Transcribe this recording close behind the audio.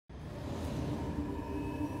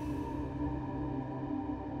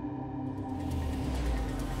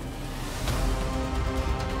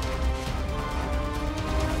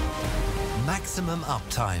maximum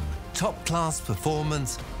uptime, top-class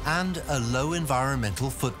performance, and a low environmental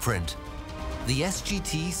footprint. The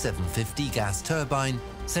SGT-750 gas turbine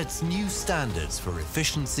sets new standards for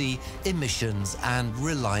efficiency, emissions, and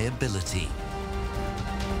reliability.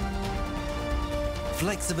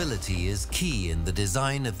 Flexibility is key in the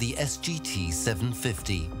design of the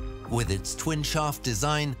SGT-750. With its twin-shaft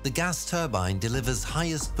design, the gas turbine delivers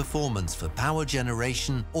highest performance for power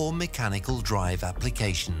generation or mechanical drive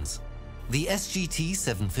applications. The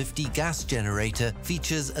SGT-750 gas generator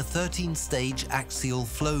features a 13-stage axial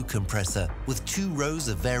flow compressor with 2 rows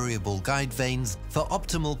of variable guide vanes for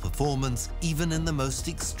optimal performance even in the most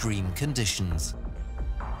extreme conditions.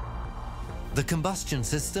 The combustion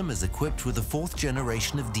system is equipped with a 4th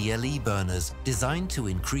generation of DLE burners designed to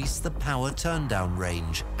increase the power turndown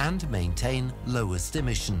range and maintain lowest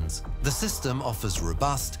emissions. The system offers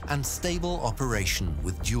robust and stable operation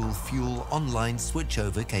with dual-fuel online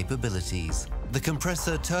switchover capabilities. The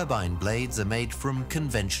compressor turbine blades are made from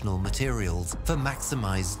conventional materials for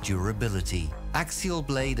maximized durability. Axial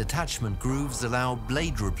blade attachment grooves allow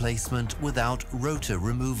blade replacement without rotor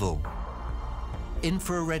removal.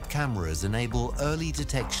 Infrared cameras enable early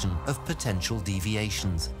detection of potential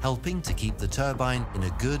deviations, helping to keep the turbine in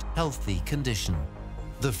a good, healthy condition.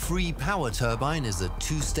 The free power turbine is a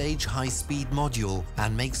 2-stage high-speed module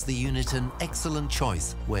and makes the unit an excellent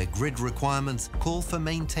choice where grid requirements call for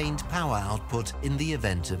maintained power output in the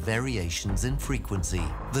event of variations in frequency.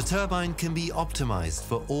 The turbine can be optimized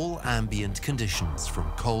for all ambient conditions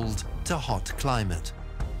from cold to hot climate.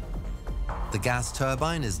 The gas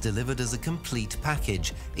turbine is delivered as a complete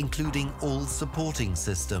package, including all supporting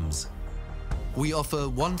systems. We offer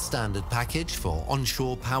one standard package for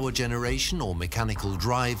onshore power generation or mechanical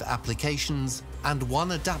drive applications, and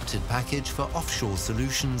one adapted package for offshore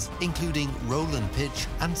solutions, including roll and pitch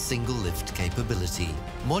and single lift capability.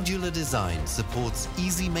 Modular design supports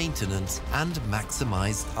easy maintenance and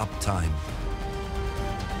maximized uptime.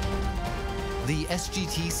 The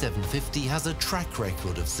SGT-750 has a track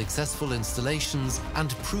record of successful installations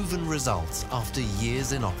and proven results after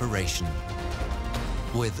years in operation.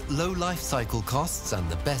 With low life cycle costs and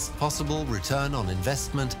the best possible return on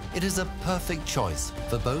investment, it is a perfect choice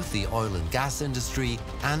for both the oil and gas industry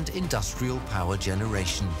and industrial power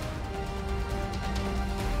generation.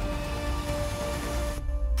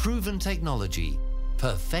 Proven technology,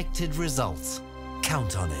 perfected results.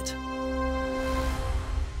 Count on it.